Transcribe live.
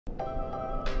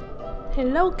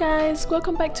Hello guys,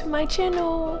 welcome back to my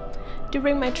channel.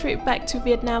 During my trip back to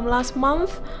Vietnam last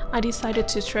month, I decided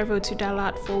to travel to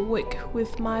Dalat for a week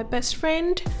with my best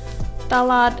friend.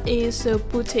 Dalat is a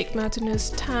boutique mountainous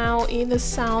town in the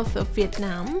south of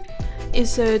Vietnam.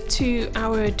 It's a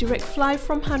 2-hour direct flight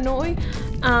from Hanoi,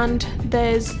 and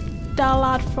there's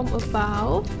Dalat from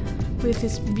above with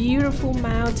its beautiful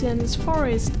mountains,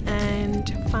 forest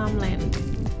and farmland.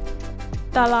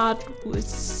 Dalat was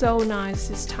so nice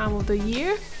this time of the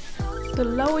year. The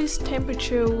lowest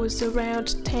temperature was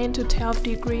around 10 to 12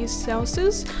 degrees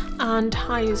Celsius and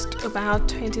highest about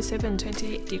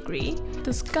 27-28 degrees.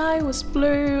 The sky was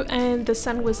blue and the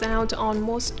sun was out on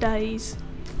most days.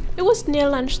 It was near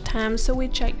lunchtime, so we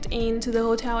checked into the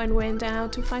hotel and went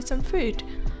out to find some food.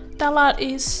 Dalat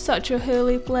is such a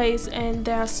hilly place and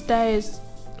there are stairs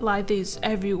like this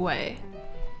everywhere.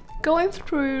 Going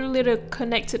through little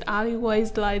connected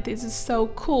alleyways like this is so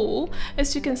cool,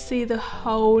 as you can see the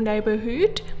whole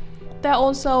neighborhood. There are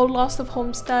also lots of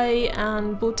homestay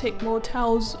and boutique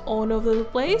motels all over the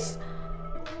place.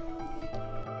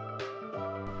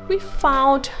 We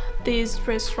found this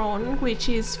restaurant, which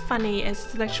is funny as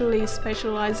it's actually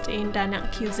specialized in Da Nang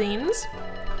cuisines.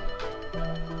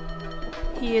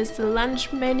 Here's the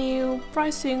lunch menu.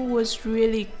 Pricing was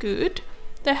really good.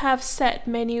 They have set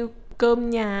menu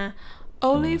cơm nhà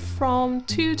only from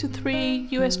 $2 to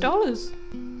 $3 US.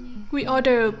 We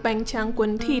ordered bánh tráng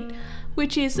cuốn thịt,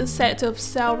 which is a set of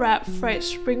cell-wrapped fresh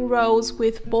spring rolls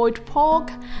with boiled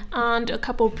pork and a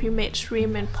couple pre-made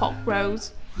shrimp and pork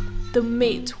rolls. The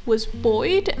meat was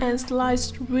boiled and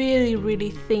sliced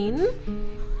really thin.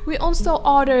 We also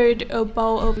ordered a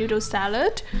bowl of noodle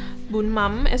salad, bún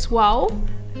mắm as well.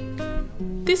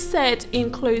 This set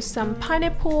includes some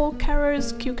pineapple,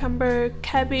 carrots, cucumber,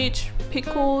 cabbage,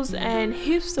 pickles, and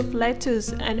heaps of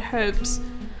lettuce and herbs.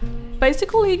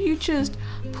 Basically, you just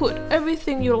put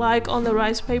everything you like on the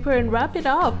rice paper and wrap it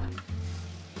up.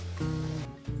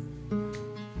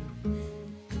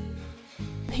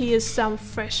 Here's some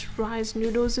fresh rice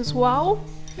noodles as well.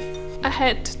 I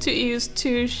had to use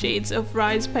 2 sheets of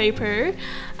rice paper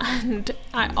and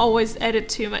I always added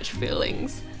too much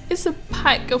fillings. It's a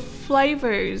pack of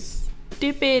flavors.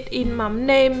 Dip it in mắm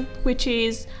nêm, which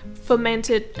is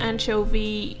fermented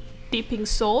anchovy dipping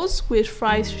sauce with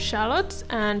fried shallots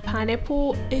and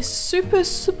pineapple. It's super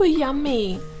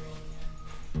yummy.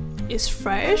 It's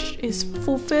fresh, it's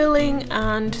fulfilling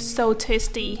and so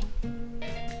tasty.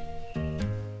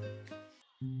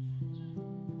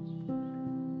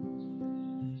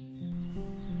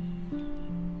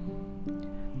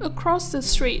 Across the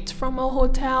street from our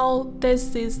hotel,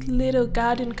 there's this little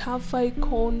garden cafe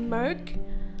called MIRK.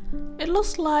 It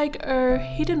looks like a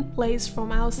hidden place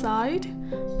from outside,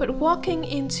 but walking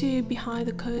into behind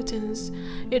the curtains,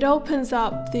 it opens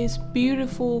up this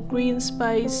beautiful green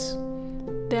space.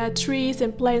 There are trees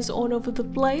and plants all over the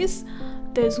place.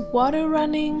 There's water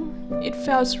running. It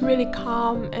feels really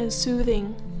calm and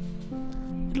soothing.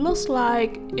 It looks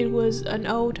like it was an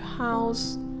old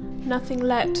house, nothing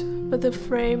left but the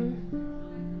frame.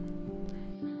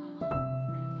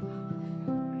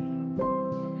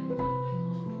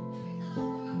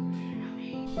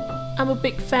 I'm a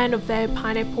big fan of their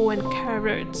pineapple and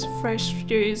carrots fresh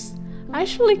juice. I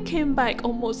actually came back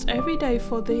almost every day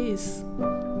for this.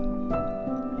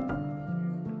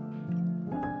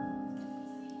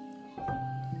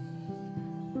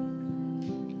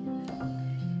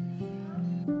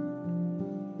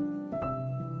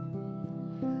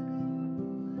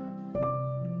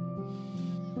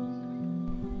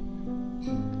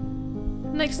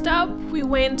 Next up, we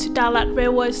went to Dalat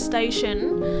railway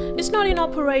station. It's not in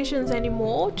operations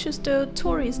anymore, just a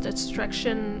tourist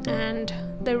attraction, and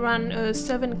they run a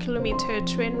 7-kilometer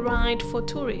train ride for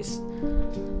tourists.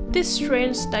 This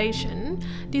train station,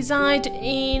 designed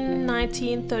in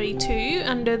 1932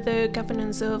 under the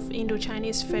governance of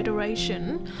Indo-Chinese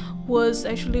Federation, was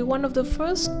actually one of the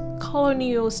first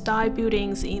colonial-style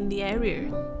buildings in the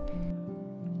area.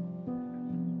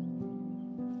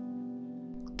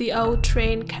 The old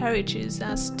train carriages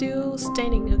are still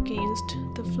standing against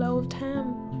the flow of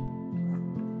time.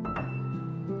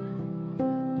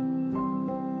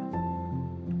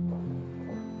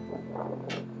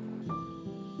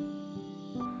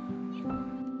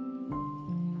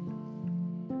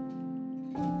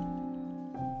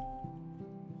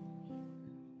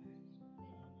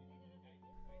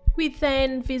 We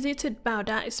then visited Bảo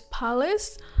Đại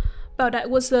palace. Bảo Đại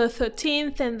was the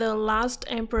 13th and the last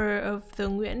emperor of the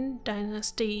Nguyễn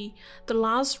dynasty, the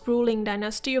last ruling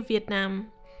dynasty of Vietnam.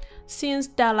 Since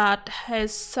Dalat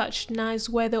has such nice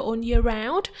weather all year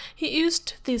round, he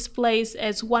used this place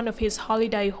as one of his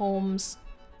holiday homes.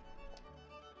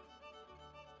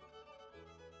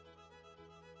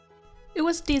 It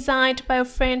was designed by a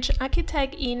French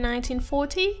architect in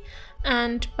 1940,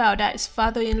 and Bảo Đại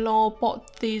father-in-law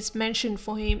bought this mansion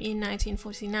for him in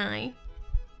 1949.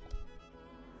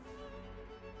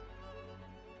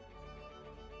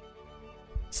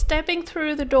 Stepping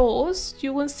through the doors,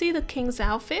 you will see the king's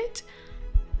outfit,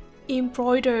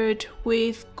 embroidered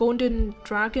with golden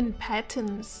dragon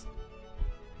patterns.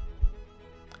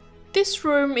 This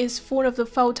room is full of the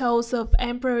photos of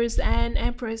emperors and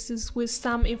empresses with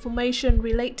some information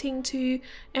relating to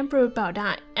Emperor Bảo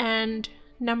Đại and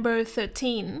number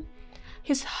 13.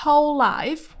 His whole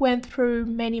life went through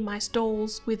many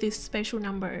milestones with this special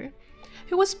number.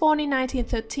 He was born in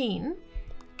 1913,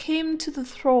 came to the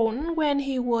throne when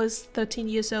he was 13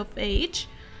 years of age,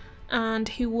 and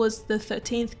he was the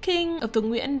 13th king of the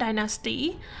Nguyễn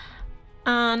dynasty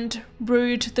and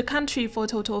ruled the country for a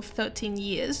total of 13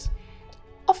 years.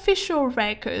 Official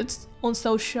records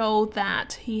also show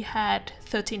that he had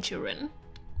 13 children.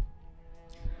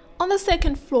 On the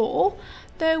second floor,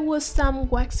 there was some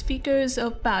wax figures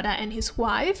of Bảo Đại and his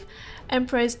wife,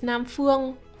 Empress Nam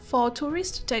Phương, for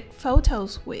tourists to take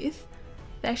photos with.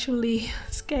 They actually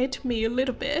scared me a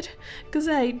little bit because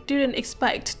I didn't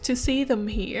expect to see them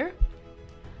here.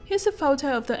 Here's a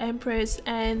photo of the Empress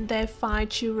and their 5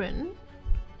 children.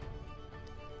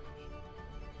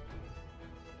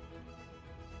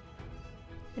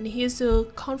 And here's a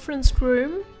conference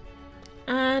room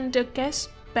and a guest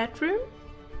bedroom.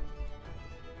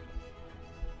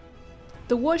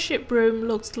 The worship room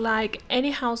looks like any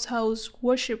household's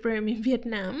worship room in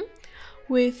Vietnam,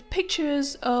 with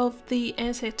pictures of the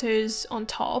ancestors on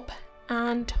top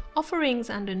and offerings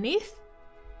underneath.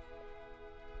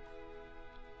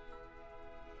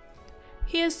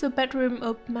 Here's the bedroom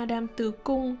of Madame Từ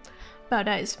Cung, Bảo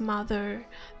Đại mother,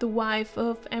 the wife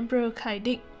of Emperor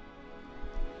Khai.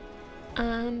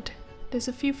 And there's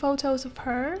a few photos of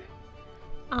her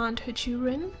and her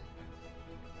children.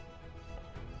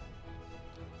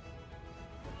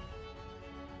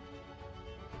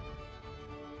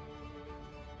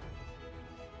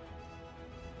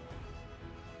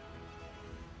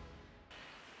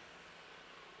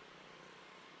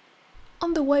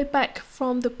 On the way back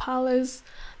from the palace,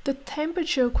 the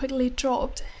temperature quickly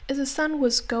dropped as the sun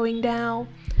was going down.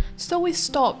 So we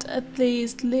stopped at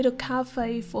this little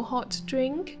cafe for hot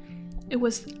drink. It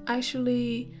was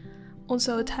actually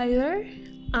also a tailor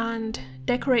and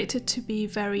decorated to be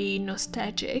very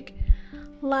nostalgic.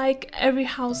 Like every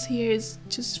house here is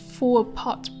just full of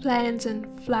pot plants and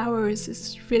flowers.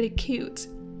 It's really cute.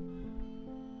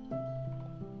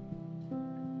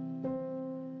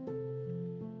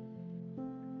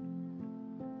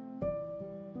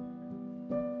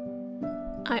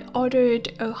 I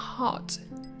ordered a hot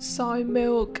soy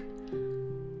milk.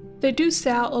 They do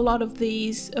sell a lot of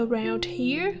these around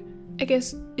here. I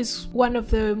guess it's one of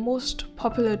the most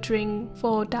popular drink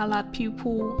for Dalat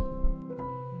people.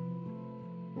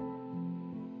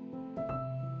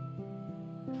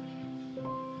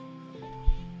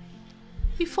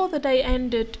 Before the day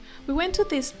ended, we went to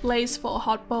this place for a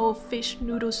hot bowl of fish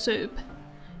noodle soup.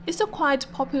 It's a quite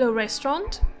popular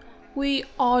restaurant. We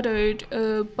ordered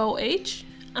a bowl each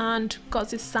and got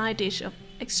this side dish of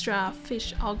extra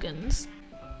fish organs.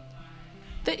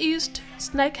 They used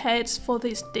snake heads for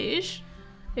this dish.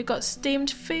 It got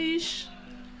steamed fish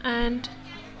and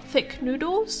thick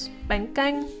noodles, Bánh,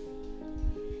 canh.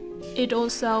 It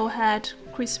also had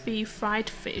crispy fried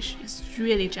fish. It's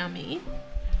really yummy.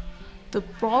 The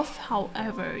broth,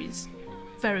 however, is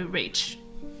very rich.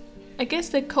 I guess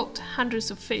they cooked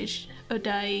hundreds of fish a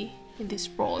day in this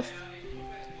broth.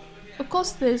 Of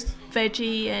course, there's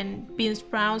veggie and bean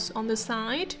sprouts on the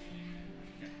side.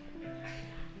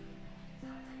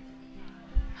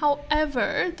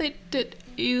 However, they did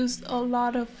use a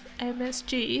lot of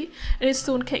MSG and it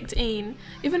soon kicked in,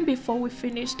 even before we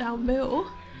finished our meal.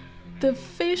 The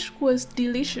fish was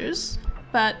delicious,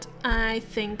 but I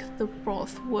think the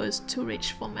broth was too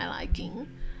rich for my liking.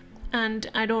 And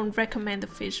I don't recommend the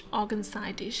fish organ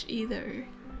side dish either.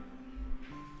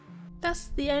 That's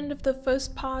the end of the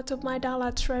first part of my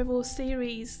Dalat travel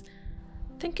series.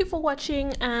 Thank you for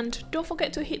watching and don't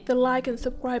forget to hit the like and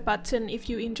subscribe button if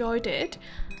you enjoyed it.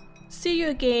 See you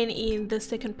again in the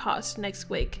second part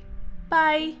next week.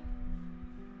 Bye!